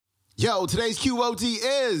Yo, today's QOD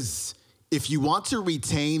is, if you want to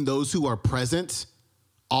retain those who are present,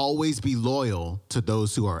 always be loyal to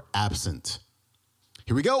those who are absent.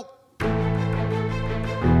 Here we go.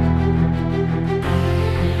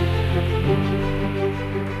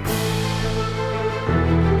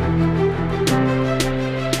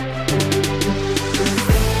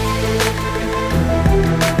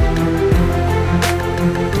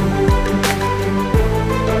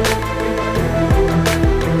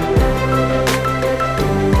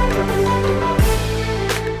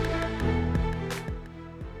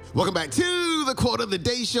 Welcome back to the Quote of the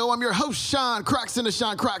Day Show. I'm your host, Sean Croxton of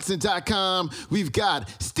SeanCroxton.com. We've got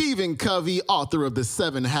Stephen Covey, author of The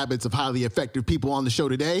 7 Habits of Highly Effective People, on the show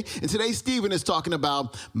today. And today, Stephen is talking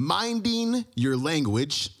about minding your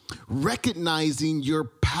language, recognizing your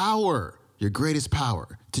power, your greatest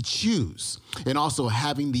power to choose, and also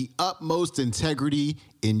having the utmost integrity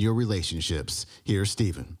in your relationships. Here's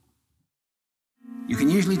Stephen. You can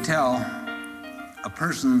usually tell a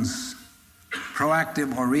person's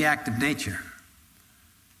proactive or reactive nature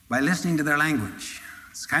by listening to their language.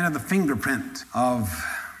 It's kind of the fingerprint of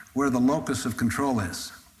where the locus of control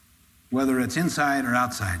is, whether it's inside or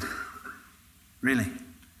outside. Really.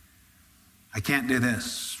 I can't do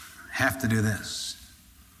this, have to do this.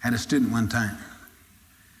 Had a student one time.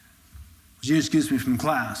 Would you excuse me from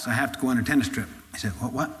class? I have to go on a tennis trip. I said,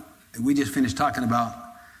 what? We just finished talking about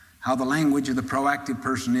how the language of the proactive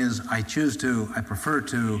person is, I choose to, I prefer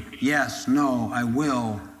to, yes, no, I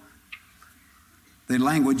will. The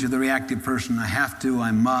language of the reactive person, I have to,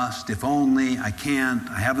 I must, if only, I can't,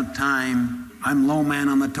 I haven't time, I'm low man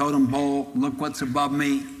on the totem pole, look what's above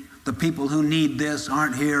me. The people who need this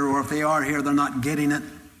aren't here, or if they are here, they're not getting it.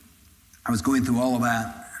 I was going through all of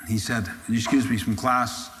that. He said, would you excuse me from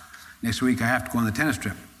class? Next week I have to go on the tennis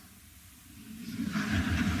trip.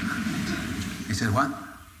 He said, what?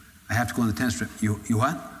 I have to go on the tennis trip. You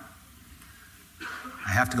what? I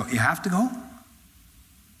have to go. You have to go?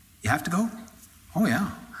 You have to go? Oh, yeah.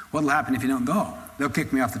 What'll happen if you don't go? They'll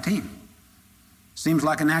kick me off the team. Seems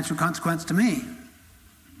like a natural consequence to me.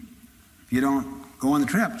 If you don't go on the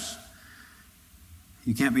trips,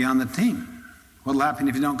 you can't be on the team. What'll happen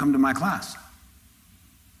if you don't come to my class?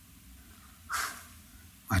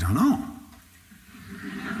 I don't know.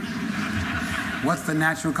 What's the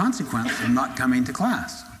natural consequence of not coming to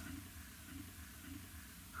class?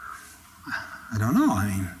 I don't know. I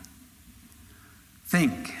mean,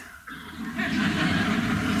 think.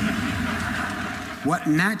 What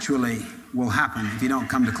naturally will happen if you don't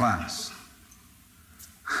come to class?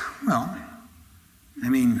 Well, I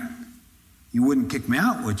mean, you wouldn't kick me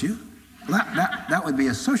out, would you? That would be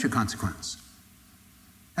a social consequence.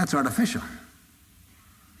 That's artificial.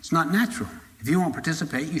 It's not natural. If you won't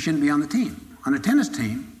participate, you shouldn't be on the team. On a tennis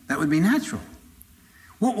team, that would be natural.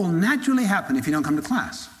 What will naturally happen if you don't come to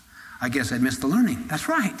class? I guess I'd miss the learning. That's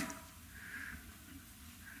right.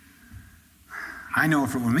 I know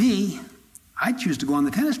if it were me, I'd choose to go on the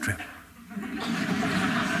tennis trip.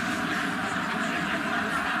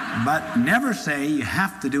 But never say you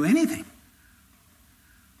have to do anything.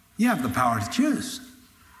 You have the power to choose.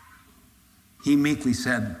 He meekly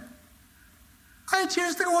said, I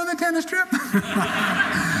choose to go on the tennis trip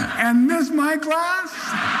and miss my class.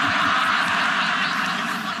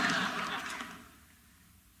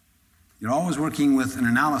 You're always working with an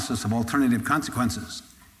analysis of alternative consequences,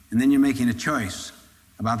 and then you're making a choice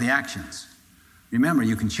about the actions. Remember,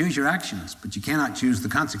 you can choose your actions, but you cannot choose the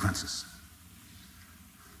consequences.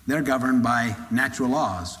 They're governed by natural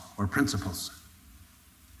laws or principles.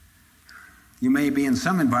 You may be in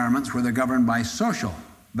some environments where they're governed by social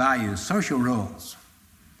values, social rules.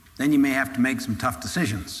 Then you may have to make some tough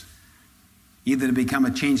decisions, either to become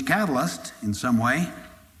a change catalyst in some way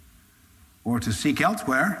or to seek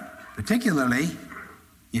elsewhere, particularly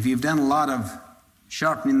if you've done a lot of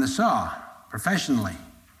sharpening the saw professionally,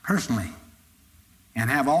 personally, and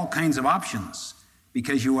have all kinds of options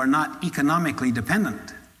because you are not economically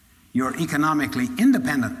dependent. You're economically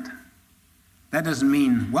independent. That doesn't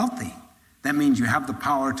mean wealthy. That means you have the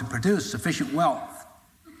power to produce sufficient wealth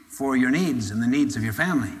for your needs and the needs of your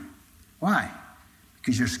family. Why?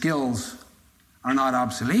 Because your skills are not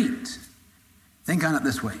obsolete. Think on it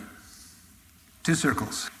this way. 2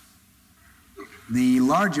 circles. The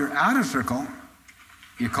larger outer circle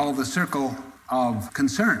you call the circle of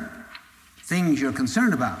concern. Things you're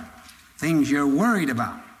concerned about, things you're worried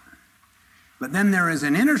about. But then there is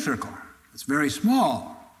an inner circle, it's very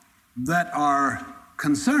small, that are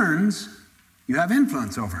concerns you have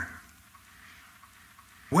influence over.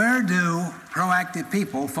 Where do proactive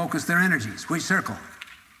people focus their energies? Which circle?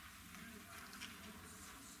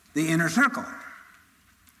 The inner circle.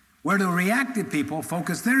 Where do reactive people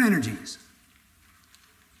focus their energies?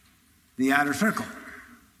 The outer circle.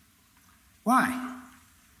 Why?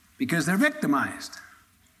 Because they're victimized.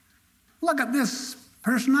 Look at this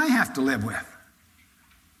person I have to live with.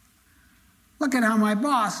 Look at how my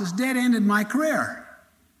boss has dead-ended my career.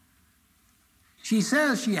 She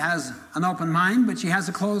says she has an open mind, but she has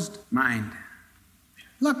a closed mind.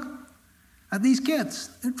 Look at these kids.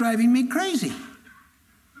 They're driving me crazy.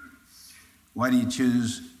 Why do you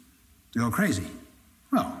choose to go crazy?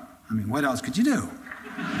 Well, what else could you do?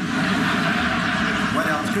 What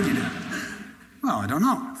else could you do? Well, I don't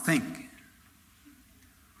know. Think.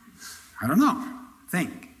 I don't know.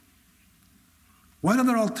 Think. What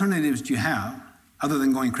other alternatives do you have other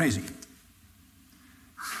than going crazy?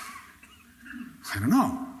 I don't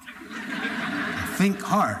know. Think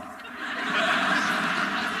hard.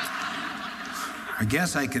 I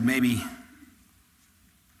guess I could maybe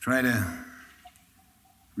try to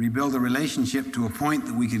rebuild a relationship to a point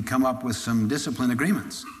that we could come up with some discipline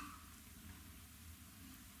agreements.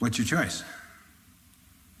 What's your choice?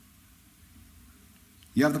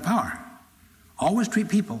 You have the power. Always treat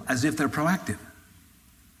people as if they're proactive.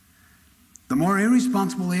 The more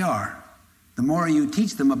irresponsible they are, the more you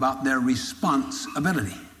teach them about their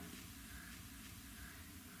responsibility.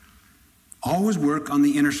 Always work on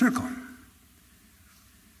the inner circle.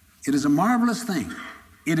 It is a marvelous thing.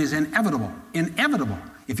 It is inevitable. Inevitable.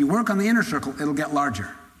 If you work on the inner circle, it'll get larger.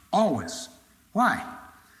 Always. Why?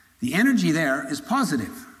 The energy there is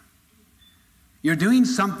positive. You're doing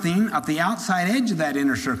something at the outside edge of that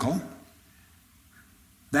inner circle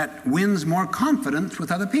that wins more confidence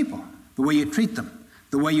with other people. The way you treat them,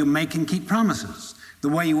 the way you make and keep promises, the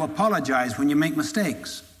way you apologize when you make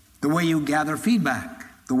mistakes, the way you gather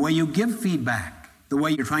feedback, the way you give feedback, the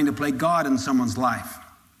way you're trying to play God in someone's life,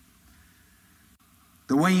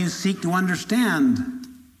 the way you seek to understand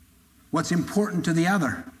what's important to the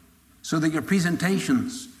other so that your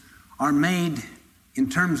presentations are made in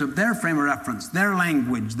terms of their frame of reference, their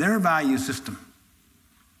language, their value system.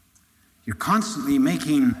 You're constantly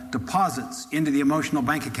making deposits into the emotional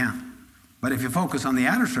bank account. But if you focus on the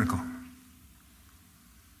outer circle,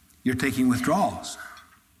 you're taking withdrawals.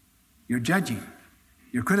 You're judging.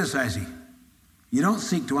 You're criticizing. You don't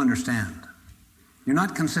seek to understand. You're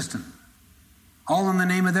not consistent. All in the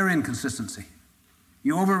name of their inconsistency.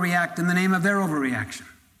 You overreact in the name of their overreaction.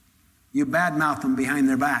 You badmouth them behind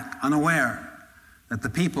their back, unaware that the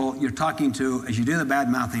people you're talking to as you do the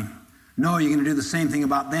badmouthing know you're going to do the same thing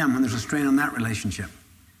about them when there's a strain on that relationship.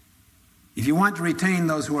 If you want to retain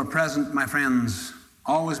those who are present, my friends,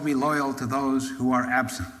 always be loyal to those who are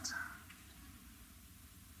absent.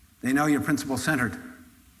 They know you're principle-centered.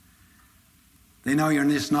 They know you're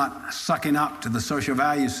just not sucking up to the social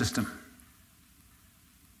value system.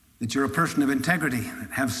 That you're a person of integrity,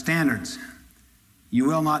 that have standards. You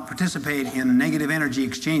will not participate in negative energy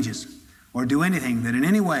exchanges or do anything that in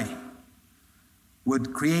any way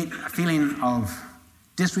would create a feeling of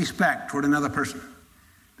disrespect toward another person,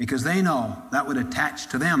 because they know that would attach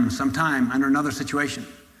to them sometime under another situation.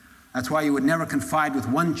 That's why you would never confide with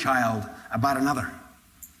one child about another,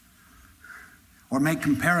 or make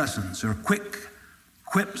comparisons or quick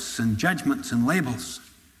quips and judgments and labels,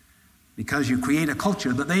 because you create a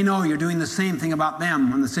culture that they know you're doing the same thing about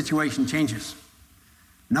them when the situation changes.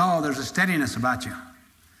 No, there's a steadiness about you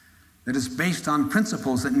that is based on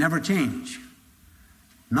principles that never change,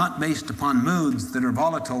 not based upon moods that are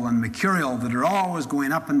volatile and mercurial, that are always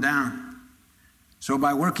going up and down. So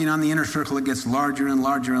by working on the inner circle, it gets larger and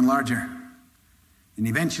larger and larger. And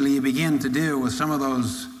eventually you begin to deal with some of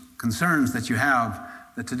those concerns that you have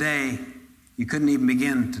that today you couldn't even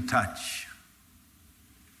begin to touch.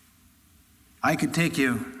 I could take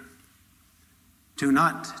you to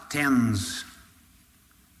not tens,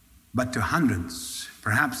 but to hundreds,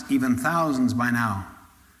 perhaps even thousands by now,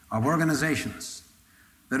 of organizations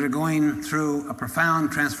that are going through a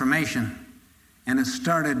profound transformation, and it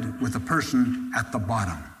started with a person at the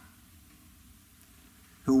bottom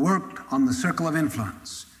who worked on the circle of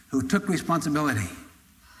influence, who took responsibility,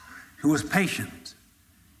 who was patient,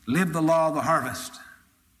 lived the law of the harvest,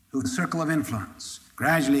 whose circle of influence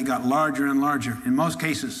gradually got larger and larger. In most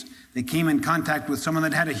cases, they came in contact with someone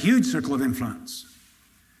that had a huge circle of influence.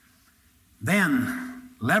 Then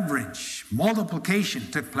leverage, multiplication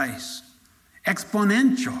took place.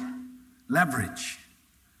 Exponential leverage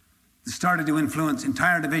that started to influence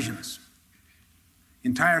entire divisions,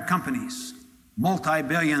 entire companies,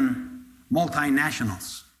 multi-billion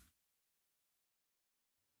multinationals.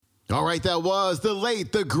 All right, that was the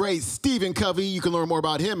late, the great Stephen Covey. You can learn more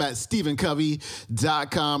about him at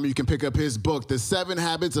stephencovey.com. You can pick up his book, The 7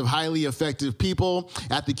 Habits of Highly Effective People,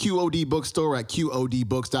 at the QOD bookstore at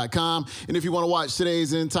QODbooks.com. And if you want to watch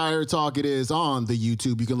today's entire talk, it is on the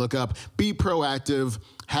YouTube. You can look up Be Proactive,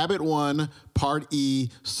 Habit 1, Part E,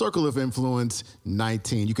 Circle of Influence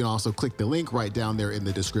 19. You can also click the link right down there in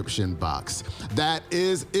the description box. That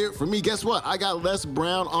is it for me. Guess what? I got Les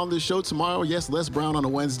Brown on the show tomorrow. Yes, Les Brown on a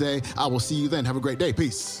Wednesday. I will see you then. Have a great day.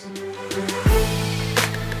 Peace.